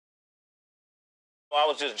I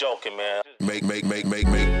was just joking, man. Make money,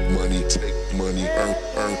 take money, earn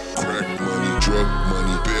crack money, drug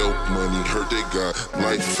money, bail money. Heard they got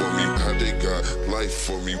life for me, how they got life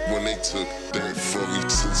for me when they took that from me.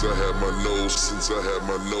 Since I had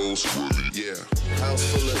my nose fully, yeah. House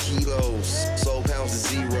full of kilos, soul pounds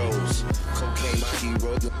of zeros. Cocaine my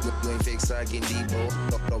hero, you ain't fake side getting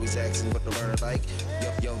Debo. Always asking what the learner like.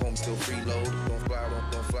 Young home still freeload.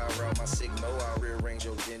 Don't fly around my signal. I'll rearrange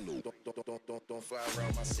your gendo. Don't fly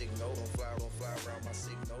around my signal. Don't fly around my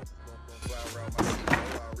signal. Don't fly around my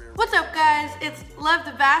signal. What's up, guys? It's Lev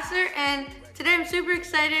the Bastard, and today I'm super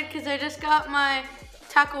excited because I just got my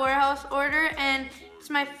Tacke Warehouse order, and it's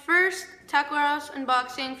my first Tacke Warehouse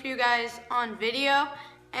unboxing for you guys on video,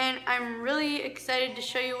 and I'm really excited to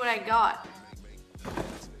show you what I got.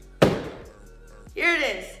 Here it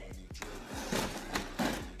is.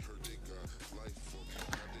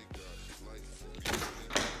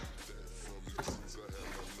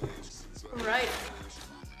 Right.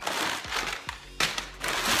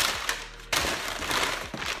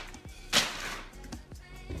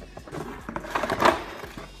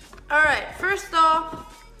 Alright, first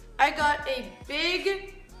off, I got a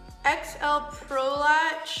big XL Pro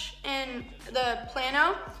Latch in the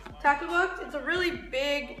Plano tackle box. It's a really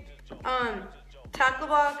big tackle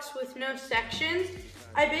box with no sections.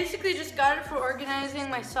 I basically just got it for organizing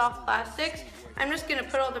my soft plastics. I'm just gonna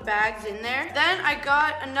put all the bags in there. Then I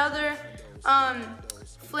got another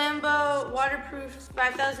Flambeau waterproof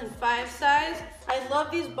 5005 size. I love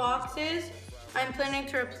these boxes. I'm planning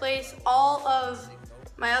to replace all of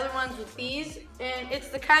my other ones with these, and it's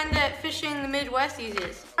the kind that fishing in the Midwest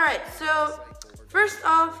uses. All right, so first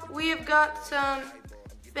off, we have got some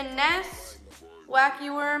Finesse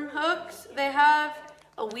Wacky Worm hooks. They have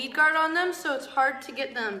a weed guard on them, so it's hard to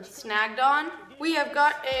get them snagged on. We have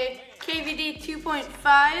got a KVD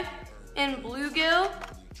 2.5 in bluegill.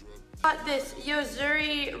 Got this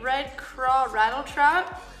Yozuri Red Craw Rattle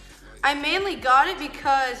Trap. I mainly got it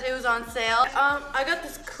because it was on sale. I got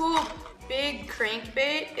this cool big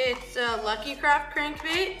crankbait. It's a Lucky Craft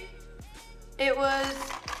crankbait. It was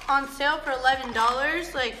on sale for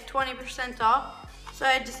 $11, like 20% off. So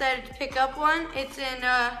I decided to pick up one. It's in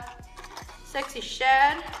Sexy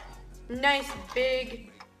Shad. Nice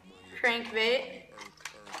big crankbait.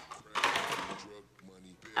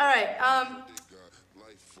 Alright,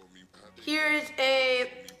 here's a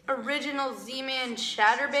original Z-Man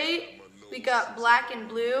Chatterbait. We got black and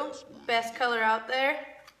blue, best color out there.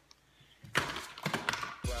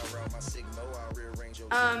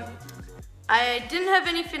 I didn't have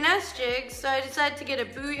any finesse jigs, so I decided to get a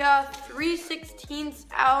Booyah 3/16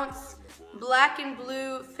 ounce black and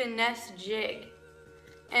blue finesse jig.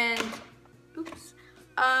 And, oops,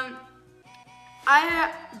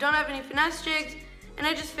 I don't have any finesse jigs, and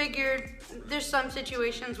I just figured there's some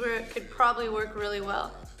situations where it could probably work really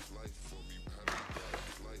well.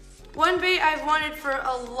 One bait I've wanted for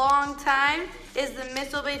a long time is the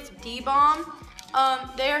Missile Baits D-Bomb.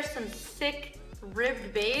 They are some sick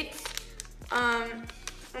ribbed baits.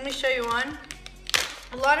 Let me show you one.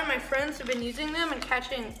 A lot of my friends have been using them and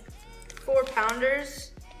catching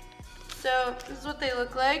 4-pounders. So this is what they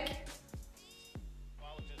look like.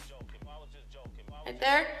 Right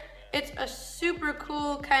there. It's a super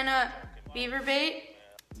cool kind of beaver bait,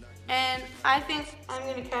 and I think I'm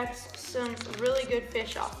gonna catch some really good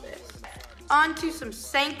fish off this. On to some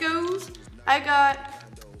Senkos. I got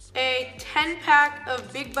a 10-pack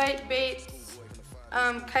of Big Bite baits,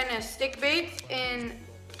 kind of stick baits in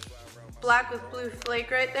black with blue flake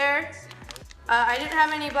right there. I didn't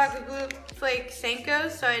have any black with blue flake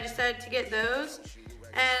Senkos, so I decided to get those.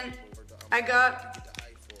 And I got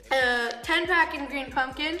a 10-pack in green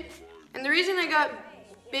pumpkin. And the reason I got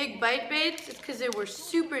big bite baits is because they were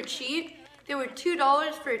super cheap. They were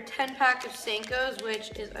 $2 for a 10-pack of Senkos,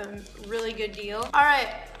 which is a really good deal. All right,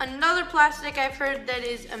 another plastic I've heard that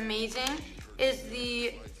is amazing is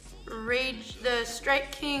the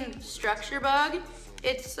Strike King Structure Bug.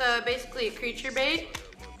 It's basically a creature bait.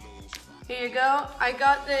 Here you go. I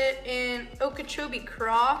got it in Okeechobee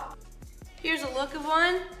Craw. Here's a look of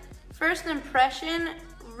one. First impression,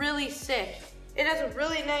 really sick. It has a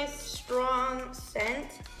really nice, strong scent,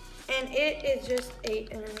 and it is just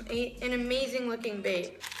an amazing looking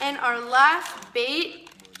bait. And our last bait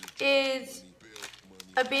is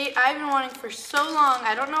a bait I've been wanting for so long.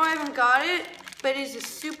 I don't know I haven't got it, but it is a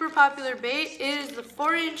super popular bait. It is the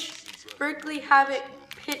 4-inch Berkeley Habit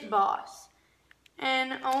Pit Boss.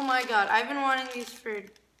 And oh my god, I've been wanting these for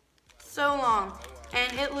so long.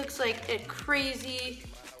 And it looks like a crazy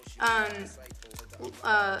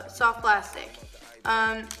soft plastic.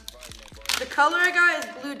 The color I got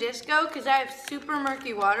is blue disco because I have super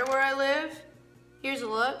murky water where I live. Here's a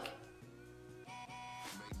look.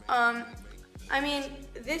 I mean,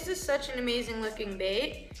 this is such an amazing looking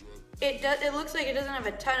bait. It looks like it doesn't have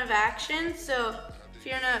a ton of action, so if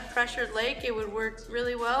you're in a pressured lake, it would work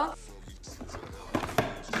really well.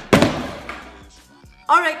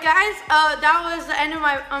 Alright guys, that was the end of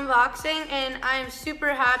my unboxing, and I am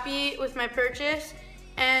super happy with my purchase.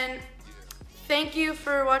 And thank you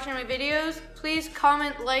for watching my videos. Please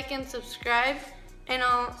comment, like, and subscribe, and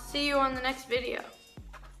I'll see you on the next video.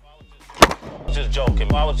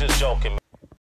 I was just joking.